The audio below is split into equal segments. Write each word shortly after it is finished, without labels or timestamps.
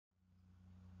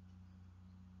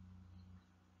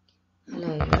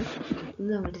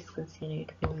ഇന്ന് നമ്മൾ ഡിസ്കസ്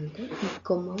ചെയ്യാനായിട്ട് പോകുന്നത്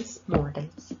e-commerce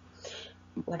models.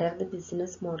 What are the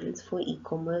business models four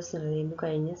e-commerce എന്നുള്ളതിന്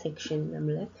കഴിഞ്ഞ സെക്ഷനിൽ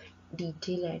നമ്മൾ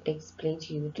ഡീറ്റെയിൽ ആയിട്ട് എക്സ്പ്ലെയിൻ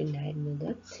ചെയ്തിട്ടുണ്ടായിരുന്നത്.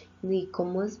 ഇന്ന്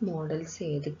ഇ-കൊമേഴ്സ് മോഡൽസ്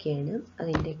ഏതൊക്കെയാണ്,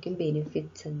 അതിൻ്റെയൊക്കെ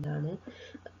ബെനിഫിറ്റ്സ് എന്താണ്,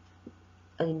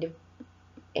 അതിൻ്റെ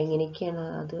എങ്ങനെയൊക്കെയാണ്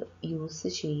അത് യൂസ്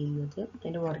ചെയ്യുന്നത്,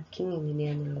 അതിൻ്റെ വർക്കിംഗ്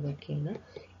എങ്ങനെയാണെന്നുള്ളതൊക്കെയാണ്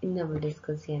ഇന്ന് നമ്മൾ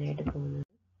ഡിസ്കസ് ചെയ്യാനായിട്ട് പോകുന്നത്.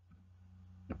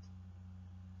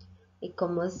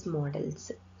 ഇ-കൊമേഴ്സ്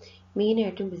മോഡൽസ്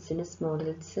മെയിനായിട്ടും ബിസിനസ്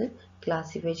മോഡൽസ്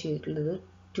ക്ലാസിഫൈ ചെയ്തിട്ടുള്ളത്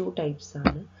 2 ടൈപ്സ്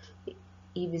ആണ്.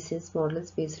 ഈ business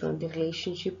models based on the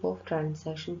relationship of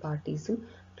transaction പാർട്ടീസും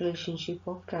relationship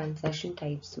of transaction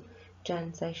ടൈപ്സും.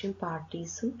 Transaction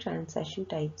പാർട്ടീസും transaction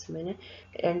ടൈപ്സും അങ്ങനെ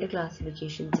 2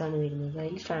 ക്ലാസിഫിക്കേഷൻസ് ആണ് വരുന്നത്.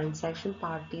 അതിൽ ട്രാൻസാക്ഷൻ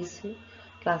പാർട്ടീസ്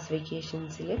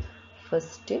ക്ലാസിഫിക്കേഷൻസിൽ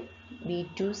ഫസ്റ്റ്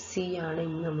B2C ആണ്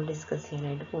ഇന്ന് നമ്മൾ ഡിസ്കസ്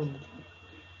ചെയ്യാനായിട്ട് പോകുന്നത്.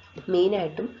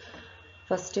 മെയിനായിട്ടും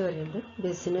ഫസ്റ്റ് വരുന്നത്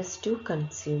business to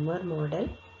consumer model,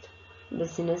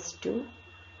 business to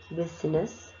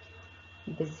business,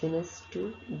 business to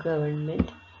government,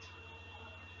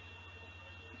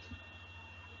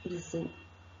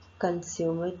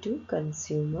 consumer to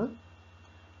consumer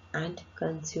and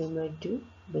consumer to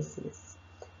business.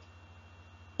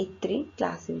 ഇത്രയും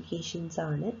ക്ലാസിഫിക്കേഷൻസ്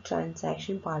ആണ്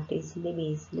ട്രാൻസാക്ഷൻ പാർട്ടീസിൻ്റെ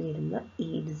ബേസിൽ വരുന്ന ഈ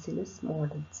ബിസിനസ്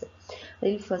മോഡൽസ്.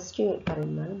 അതിൽ ഫസ്റ്റ്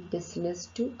പറയുന്നത് ബിസിനസ്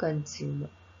ടു കൺസ്യൂമർ.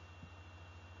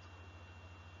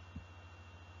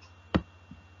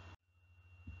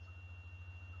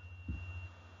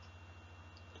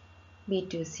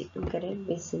 B2C നമുക്കറിയാം,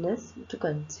 ബിസിനസ് ടു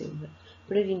കൺസ്യൂമർ.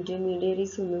 ഇവിടെ ഒരു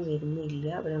ഇൻ്റർമീഡിയറീസ് ഒന്നും വരുന്നില്ല.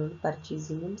 അവിടെ നമ്മൾ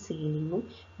പർച്ചേസിങ്ങും സെയിലിങ്ങും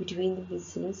between the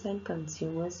business and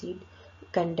consumers ഈ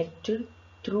conducted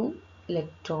through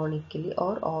electronically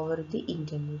or over the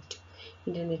internet.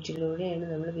 ഇൻ്റർനെറ്റിലൂടെയാണ്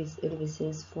നമ്മൾ ഒരു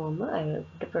ബിസിനസ് ഫോം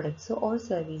അവരുടെ പ്രൊഡക്ട്സ് ഓർ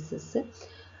സർവീസസ്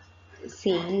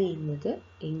സെയിൽ ചെയ്യുന്നത്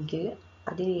എങ്കിൽ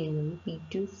അതിനെയാണ് നമ്മൾ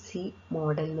B2C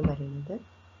മോഡൽ എന്ന് പറയുന്നത്.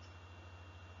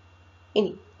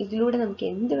 ഇനി ഇതിലൂടെ നമുക്ക്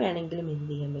എന്ത് വേണമെങ്കിലും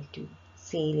എന്ത് ചെയ്യാൻ പറ്റും,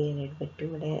 സെയിൽ ചെയ്യാനായിട്ട് പറ്റും.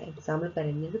 ഇവിടെ എക്സാമ്പിൾ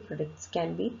പറയുന്നത് products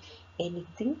can be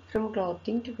anything from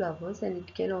clothing to flowers and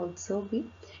it can also be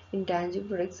intangible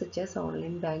products such as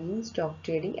online banking, stock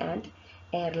trading and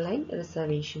airline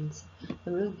reservations.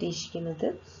 നമ്മൾ ഉദ്ദേശിക്കുന്നത്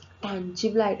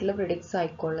ടാഞ്ചിബിൾ ആയിട്ടുള്ള പ്രൊഡക്ട്സ്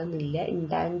ആയിക്കൊള്ളുന്നില്ല,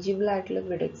 ഇൻടാഞ്ചിബിൾ ആയിട്ടുള്ള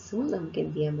പ്രൊഡക്ട്സും നമുക്ക്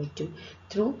എന്ത് ചെയ്യാൻ പറ്റും,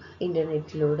 ത്രൂ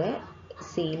ഇൻ്റർനെറ്റിലൂടെ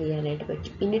സെയിൽ ചെയ്യാനായിട്ട്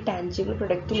പറ്റും. ഇനി ടാഞ്ചിബിൾ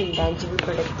പ്രൊഡക്റ്റും ഇൻടാഞ്ചിബിൾ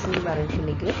പ്രൊഡക്ട്സ് എന്ന്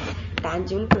പറഞ്ഞിട്ടുണ്ടെങ്കിൽ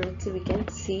tangible products we can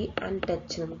see and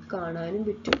touch, നമുക്ക് കാണാനും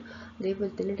പറ്റും, അതേപോലെ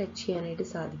തന്നെ ടച്ച് ചെയ്യാനായിട്ട്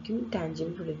സാധിക്കും.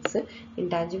 ടാഞ്ചിബിൾ പ്രൊഡക്ട്സ്,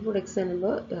 ഇൻടാഞ്ചിബിൾ പ്രൊഡക്ട്സ്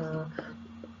പറയുമ്പോൾ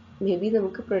മേ ബി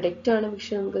നമുക്ക് പ്രൊഡക്റ്റ് ആണ്,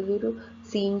 പക്ഷെ നമുക്കതൊരു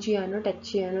സീൻ ചെയ്യാനോ ടച്ച്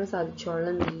ചെയ്യാനോ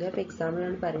സാധിച്ചോളണമെന്നില്ല. ഇപ്പോൾ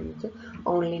എക്സാമ്പിളാണ് പറയുന്നത്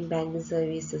online banking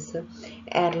services,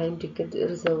 airline ticket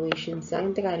reservations,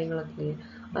 അങ്ങനത്തെ കാര്യങ്ങളൊക്കെ.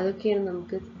 അതൊക്കെയാണ്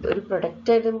നമുക്ക് ഒരു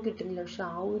പ്രൊഡക്റ്റായിട്ട് നമുക്ക് കിട്ടുന്നില്ല, പക്ഷെ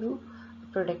ആ ഒരു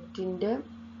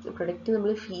പ്രൊഡക്റ്റ് നമ്മൾ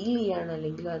ഫീൽ ചെയ്യാണ്,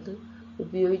 അല്ലെങ്കിൽ അത്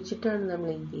ഉപയോഗിച്ചിട്ടാണ് നമ്മൾ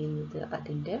എന്ത് ചെയ്യുന്നത്,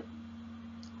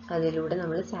 അതിലൂടെ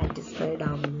നമ്മൾ സാറ്റിസ്ഫൈഡ്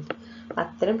ആവുന്നത്.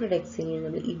 അത്തരം പ്രൊഡക്ട്സിനെയാണ്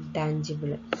നമ്മൾ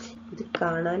ഇൻടാഞ്ചിബിൾ, ഇത്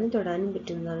കാണാനും തൊടാനും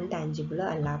പറ്റുന്നതാണ് ടാഞ്ചിബിൾ,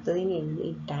 അല്ലാത്തതിനെയാണ്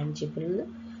ഇൻടാഞ്ചിബിൾ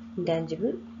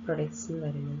പ്രൊഡക്ട്സ് എന്ന്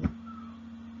പറയുന്നത്.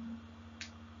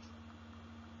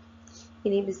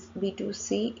 ഇനി B2C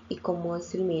ഇ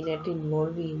കൊമേഴ്സിൽ മെയിനായിട്ട്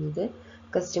ഇൻവോൾവ് ചെയ്യുന്നത്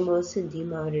കസ്റ്റമേഴ്സ് എന്ത്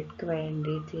ചെയ്യും, അവർക്ക്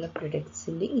വേണ്ടിയിട്ടുള്ള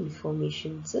പ്രൊഡക്ട്സിൻ്റെ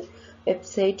ഇൻഫോർമേഷൻസ്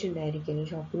വെബ്സൈറ്റ് ഉണ്ടായിരിക്കുന്നു,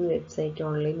 ഷോപ്പിംഗ് വെബ്സൈറ്റ്,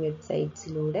 ഓൺലൈൻ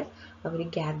വെബ്സൈറ്റ്സിലൂടെ അവർ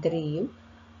ഗ്യാദർ ചെയ്യും,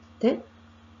 ദെൻ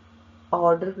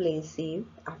ഓർഡർ പ്ലേസ് ചെയ്യും,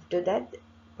 ആഫ്റ്റർ ദാറ്റ്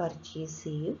പർച്ചേസ്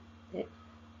ചെയ്യും, ദെൻ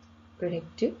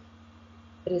പ്രൊഡക്റ്റ്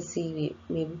റിസീവ് ചെയ്യും.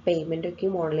 മേ ബി പേയ്മെൻ്റ്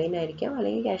ഒക്കെയും ഓൺലൈൻ ആയിരിക്കാം,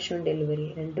 അല്ലെങ്കിൽ ക്യാഷ് ഓൺ ഡെലിവറി,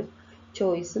 രണ്ടും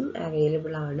ചോയ്സും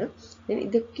അവൈലബിൾ ആണ്.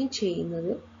 ഇതൊക്കെ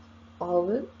ചെയ്യുന്നത്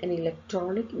ഓവർ ആൻ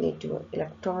ഇലക്ട്രോണിക്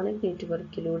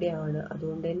നെറ്റ്വർക്കിലൂടെയാണ്.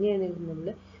 അതുകൊണ്ട് തന്നെയാണ് ഇത് നമ്മൾ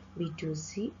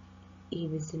B2C ഈ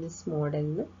ബിസിനസ് മോഡൽ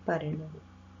എന്ന് പറയുന്നത്.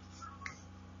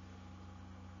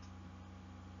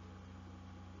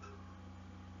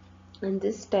 And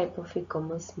this type of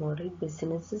e-commerce model,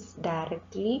 businesses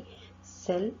directly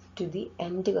sell to the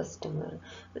end customer.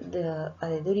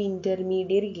 അതായത് ഒരു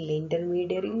ഇൻ്റർമീഡിയറി ഇല്ല.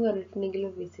 ഇൻ്റർമീഡിയറി എന്ന് പറഞ്ഞിട്ടുണ്ടെങ്കിൽ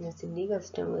ബിസിനസ്സിൻ്റെയും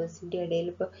കസ്റ്റമേഴ്സിൻ്റെ ഇടയിൽ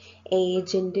ഇപ്പോൾ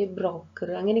ഏജൻറ്റ്,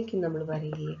 ബ്രോക്കർ അങ്ങനെയൊക്കെ നമ്മൾ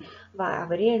പറയില്ലേ, അപ്പോൾ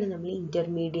അവരെയാണ് നമ്മൾ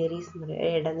ഇൻ്റർമീഡിയറീസ് എന്ന്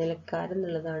പറയുക,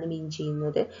 ഇടനിലക്കാരെന്നുള്ളതാണ് മീൻ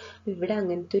ചെയ്യുന്നത്. ഇവിടെ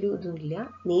അങ്ങനത്തെ ഒരു ഇതുമില്ല.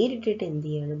 നേരിട്ടിട്ട് എന്ത്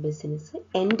ചെയ്യാണ് ബിസിനസ്,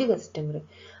 എൻഡ് കസ്റ്റമർ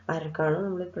ആർക്കാണോ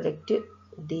നമ്മൾ പ്രൊഡക്റ്റ്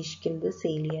ഉദ്ദേശിക്കുന്നത്,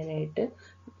 സെയിൽ ചെയ്യാനായിട്ട്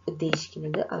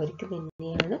ഉദ്ദേശിക്കുന്നത്, അവർക്ക്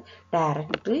തന്നെയാണ്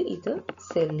ഡയറക്റ്റ്ലി ഇത്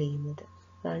സെൽ ചെയ്യുന്നത്.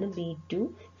 അതാണ്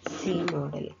B2C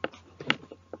മോഡൽ.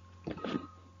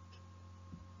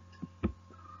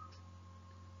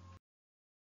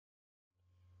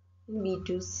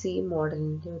 B2C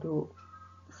മോഡലിൻ്റെ ഒരു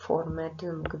ഫോർമാറ്റ്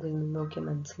നമുക്ക് ഇതിൽ നിന്ന് നോക്കിയാൽ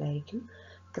മനസ്സിലായിരിക്കും.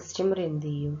 കസ്റ്റമർ എന്ത്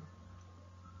ചെയ്യും,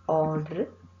 ഓർഡർ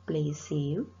പ്ലേസ്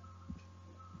ചെയ്യും.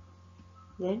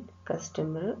 ദെൻ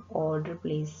കസ്റ്റമർ ഓർഡർ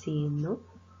പ്ലേസ് ചെയ്യുന്നു.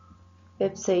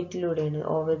 വെബ്സൈറ്റിലൂടെയാണ്,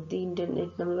 ഓവർ ദി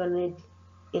ഇൻ്റർനെറ്റ്, നമ്മൾ പറഞ്ഞ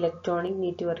ഇലക്ട്രോണിക്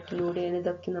നെറ്റ്വർക്കിലൂടെയാണ്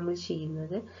ഇതൊക്കെ നമ്മൾ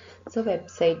ചെയ്യുന്നത്. സോ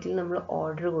വെബ്സൈറ്റിൽ നമ്മൾ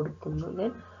ഓർഡർ കൊടുക്കുന്നു.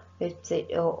 Then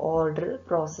website order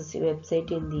process,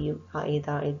 website എന്ത് ചെയ്യും,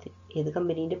 ഏത്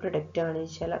കമ്പനീൻ്റെ പ്രൊഡക്റ്റ് ആണെന്ന്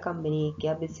വെച്ചാൽ ആ കമ്പനിക്ക്,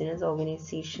 ആ ബിസിനസ്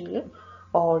ഓർഗനൈസേഷനിൽ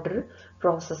ഓർഡർ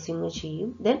പ്രോസസ്സിങ് ചെയ്യും.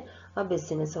 ദെൻ ആ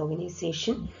ബിസിനസ്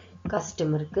ഓർഗനൈസേഷൻ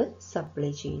കസ്റ്റമർക്ക്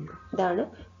സപ്ലൈ ചെയ്യുന്നു. ഇതാണ്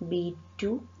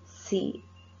B2C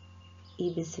ഈ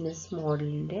ബിസിനസ്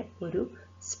മോഡലിൻ്റെ ഒരു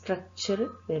സ്ട്രക്ചർ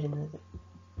വരുന്നത്.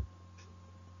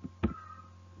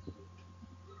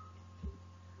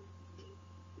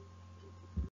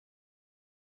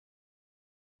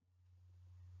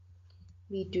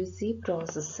 B2C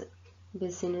process,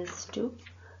 business to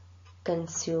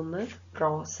consumer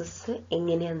process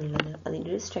എങ്ങനെയാണെന്നുള്ളത് അതിൻ്റെ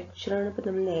ഒരു സ്ട്രക്ചറാണ് ഇപ്പോൾ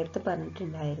നമ്മൾ നേരത്തെ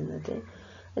പറഞ്ഞിട്ടുണ്ടായിരുന്നത്.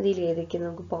 അതിൽ ഏതൊക്കെ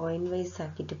നമുക്ക് പോയിന്റ് വൈസ്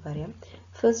ആക്കിയിട്ട് പറയാം.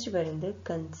 ഫസ്റ്റ് വരുന്നത്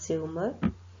കൺസ്യൂമർ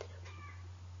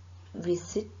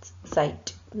വിസിറ്റ്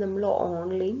സൈറ്റ്. നമ്മൾ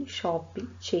ഓൺലൈൻ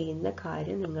ഷോപ്പിംഗ് ചെയ്യുന്ന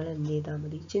കാര്യം നിങ്ങൾ എന്ത് ചെയ്താൽ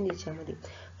മതി, ചിന്തിച്ചാൽ മതി.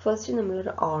 ഫസ്റ്റ്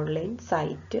നമ്മളൊരു ഓൺലൈൻ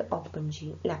സൈറ്റ് ഓപ്പൺ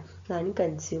ചെയ്യും അല്ലേ, അതാണ്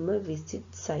കൺസ്യൂമർ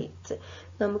വിസിറ്റ് സൈറ്റ്സ്.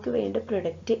 നമുക്ക് വേണ്ട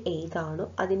പ്രൊഡക്റ്റ് ഏതാണോ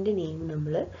അതിൻ്റെ നെയിം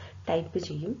നമ്മൾ ടൈപ്പ്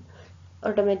ചെയ്യും.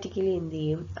 ഓട്ടോമാറ്റിക്കലി എന്ത്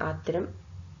ചെയ്യും, അത്തരം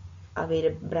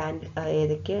ബ്രാൻഡ്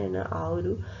ഏതൊക്കെയാണ് ആ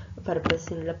ഒരു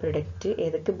പർപ്പസിനുള്ള പ്രൊഡക്റ്റ്,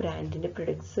 ഏതൊക്കെ ബ്രാൻഡിൻ്റെ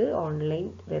പ്രൊഡക്ട്സ് ഓൺലൈൻ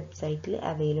വെബ്സൈറ്റിൽ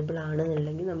അവൈലബിൾ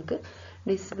ആണെന്നുണ്ടെങ്കിൽ നമുക്ക്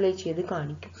ഡിസ്പ്ലേ ചെയ്ത്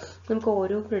കാണിക്കും. നമുക്ക്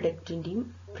ഓരോ പ്രൊഡക്റ്റിൻ്റെയും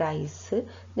പ്രൈസ്,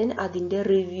 ദെൻ അതിൻ്റെ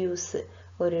റിവ്യൂസ്,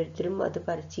 ഓരോരുത്തരും അത്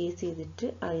പർച്ചേസ് ചെയ്തിട്ട്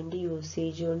അതിൻ്റെ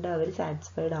യൂസേജ് കൊണ്ട് അവർ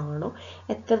സാറ്റിസ്ഫൈഡ് ആണോ,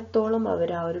 എത്രത്തോളം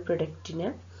അവർ ആ ഒരു പ്രൊഡക്റ്റിനെ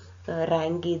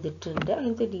റാങ്ക് ചെയ്തിട്ടുണ്ട്,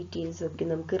 അങ്ങനത്തെ ഡീറ്റെയിൽസ് ഒക്കെ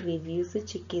നമുക്ക് റിവ്യൂസ്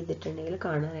ചെക്ക് ചെയ്തിട്ടുണ്ടെങ്കിൽ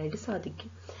കാണാനായിട്ട് സാധിക്കും.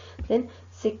 ദെൻ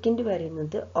സെക്കൻഡ്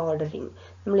പറയുന്നത് ഓർഡറിങ്.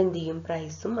 നമ്മൾ എന്ത് ചെയ്യും,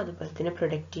 പ്രൈസും അതുപോലെ തന്നെ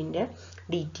പ്രൊഡക്റ്റിൻ്റെ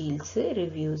ഡീറ്റെയിൽസ്,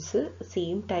 റിവ്യൂസ്,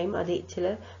 സെയിം ടൈം അത്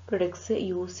ചില പ്രൊഡക്ട്സ്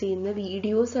യൂസ് ചെയ്യുന്ന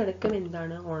വീഡിയോസ് അടക്കം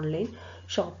എന്താണ് ഓൺലൈൻ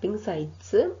ഷോപ്പിംഗ്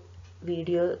സൈറ്റ്സ്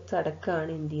വീഡിയോസ്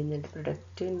അടക്കമാണ് എന്ത് ചെയ്യുന്നത്,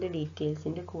 പ്രൊഡക്റ്റിൻ്റെ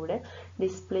ഡീറ്റെയിൽസിൻ്റെ കൂടെ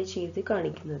ഡിസ്പ്ലേ ചെയ്ത്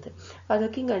കാണിക്കുന്നത്.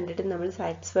 അതൊക്കെയും കണ്ടിട്ട് നമ്മൾ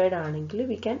സാറ്റിസ്ഫൈഡ് ആണെങ്കിൽ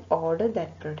we can order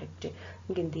that product.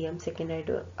 നമുക്ക് എന്ത് ചെയ്യാം,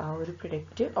 സെക്കൻഡായിട്ട് ആ ഒരു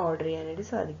പ്രൊഡക്റ്റ് ഓർഡർ ചെയ്യാനായിട്ട്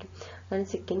സാധിക്കും. അതാണ്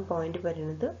സെക്കൻഡ് പോയിന്റ്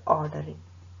പറയുന്നത് ഓർഡറിങ്.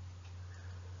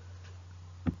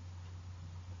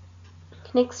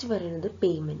 നെക്സ്റ്റ് പറയുന്നത്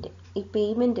പേയ്മെൻറ്റ്. ഈ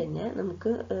പേയ്മെൻറ്റ് തന്നെ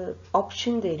നമുക്ക്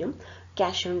ഓപ്ഷൻ തരും,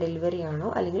 ക്യാഷ് ഓൺ ഡെലിവറി ആണോ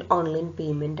അല്ലെങ്കിൽ ഓൺലൈൻ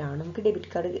പേയ്മെൻറ്റ് ആണോ. നമുക്ക് ഡെബിറ്റ്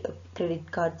കാർഡ്,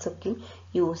 ക്രെഡിറ്റ് കാർഡ്സ് ഒക്കെ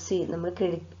നമ്മൾ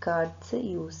ക്രെഡിറ്റ് കാർഡ്സ്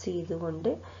യൂസ് ചെയ്തുകൊണ്ട്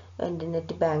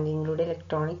ഇൻ്റർനെറ്റ് ബാങ്കിങ്ങിലൂടെ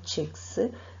ഇലക്ട്രോണിക് ചെക്സ്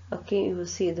ഒക്കെ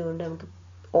യൂസ് ചെയ്തുകൊണ്ട് നമുക്ക്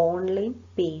ഓൺലൈൻ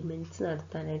പേയ്മെൻറ്റ്സ്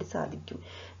നടത്താനായിട്ട് സാധിക്കും.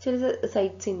 ചില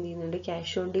സൈറ്റ്സ് എന്ത് ചെയ്യുന്നുണ്ട്,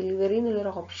 ക്യാഷ് ഓൺ ഡെലിവറി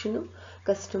എന്നുള്ളൊരു ഓപ്ഷനും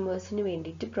കസ്റ്റമേഴ്സിന്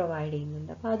വേണ്ടിയിട്ട് പ്രൊവൈഡ്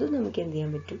ചെയ്യുന്നുണ്ട്. അപ്പോൾ അതും നമുക്ക് എന്ത്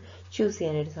ചെയ്യാൻ പറ്റും, ചൂസ്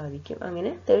ചെയ്യാനായിട്ട് സാധിക്കും.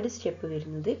 അങ്ങനെ തേർഡ് സ്റ്റെപ്പ്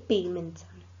വരുന്നത് പേയ്മെൻറ്റ്സ്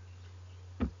ആണ്.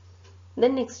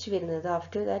 ദെൻ നെക്സ്റ്റ് വരുന്നത്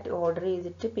ആഫ്റ്റർ ദാറ്റ് ഓർഡർ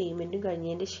ചെയ്തിട്ട് പേയ്മെൻറ്റും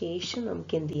കഴിഞ്ഞതിൻ്റെ ശേഷം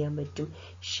നമുക്ക് എന്ത് ചെയ്യാൻ പറ്റും,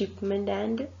 ഷിപ്മെൻറ്റ്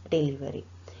ആൻഡ് ഡെലിവറി.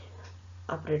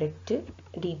 ആ പ്രൊഡക്റ്റ്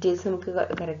ഡീറ്റെയിൽസ് നമുക്ക്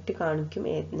കറക്റ്റ് കാണിക്കും,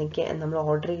 എന്നൊക്കെ നമ്മൾ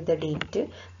ഓർഡർ ചെയ്ത ഡേറ്റ്,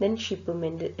 ദെൻ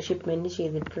ഷിപ്മെൻറ്റ്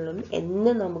ചെയ്തിട്ടുള്ളതും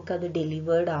എന്ന് നമുക്കത്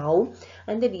ഡെലിവേർഡ് ആവും,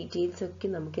 അതിൻ്റെ ഡീറ്റെയിൽസ് ഒക്കെ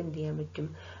നമുക്ക് എന്ത് ചെയ്യാൻ പറ്റും,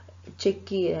 ചെക്ക്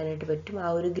ചെയ്യാനായിട്ട് പറ്റും. ആ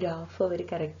ഒരു ഗ്രാഫ് അവർ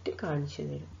കറക്റ്റ് കാണിച്ചു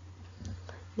തരും.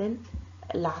 ദെൻ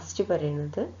ലാസ്റ്റ്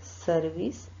പറയുന്നത്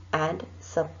service and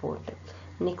support.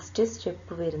 Next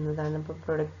step വരുന്നതാണ്. ഇപ്പോൾ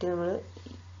പ്രൊഡക്റ്റ് നമ്മൾ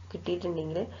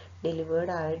കിട്ടിയിട്ടുണ്ടെങ്കിൽ,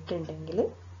 ഡെലിവേർഡ് ആയിട്ടുണ്ടെങ്കിൽ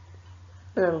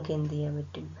നമുക്ക് എന്ത് ചെയ്യാൻ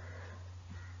പറ്റും,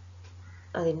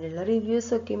 അതിനുള്ള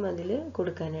റിവ്യൂസൊക്കെയും അതിൽ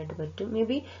കൊടുക്കാനായിട്ട് പറ്റും. മേ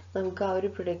ബി നമുക്ക് ആ ഒരു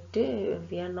പ്രൊഡക്റ്റ്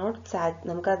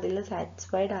നമുക്ക് അതിൽ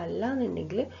സാറ്റിസ്ഫൈഡ് അല്ല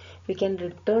എന്നുണ്ടെങ്കിൽ we can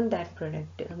return that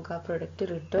product. നമുക്ക് ആ പ്രൊഡക്റ്റ്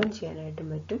റിട്ടേൺ ചെയ്യാനായിട്ടും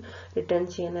പറ്റും. റിട്ടേൺ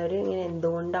ചെയ്യുന്നവർ ഇങ്ങനെ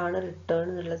എന്തുകൊണ്ടാണ് റിട്ടേൺ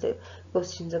എന്നുള്ളത്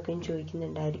ക്വസ്റ്റ്യൻസ് ഒക്കെയും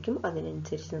ചോദിക്കുന്നുണ്ടായിരിക്കും.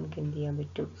 അതിനനുസരിച്ച് നമുക്ക് എന്ത് ചെയ്യാൻ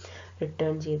പറ്റും,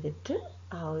 റിട്ടേൺ ചെയ്തിട്ട്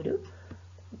ആ ഒരു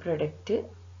പ്രൊഡക്റ്റ്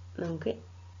നമുക്ക്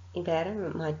വേറെ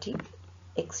മാറ്റി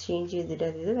എക്സ്ചേഞ്ച് ചെയ്തിട്ട്,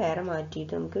 അതായത് വേറെ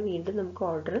മാറ്റിയിട്ട് നമുക്ക്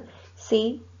ഓർഡർ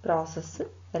സെയിം പ്രോസസ്സ്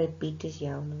റിപ്പീറ്റ്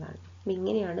ചെയ്യാവുന്നതാണ്. അപ്പം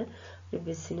ഇങ്ങനെയാണ് ഒരു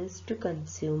ബിസിനസ് ടു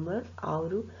കൺസ്യൂമർ ആ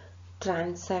ഒരു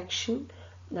ട്രാൻസാക്ഷൻ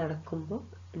നടക്കുമ്പോൾ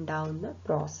ഉണ്ടാവുന്ന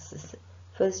പ്രോസസ്സസ്.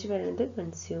 ഫസ്റ്റ് വരുന്നത്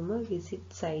consumer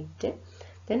visit site,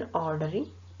 then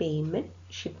ordering, payment,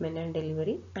 shipment and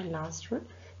delivery, and last one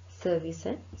service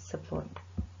and support.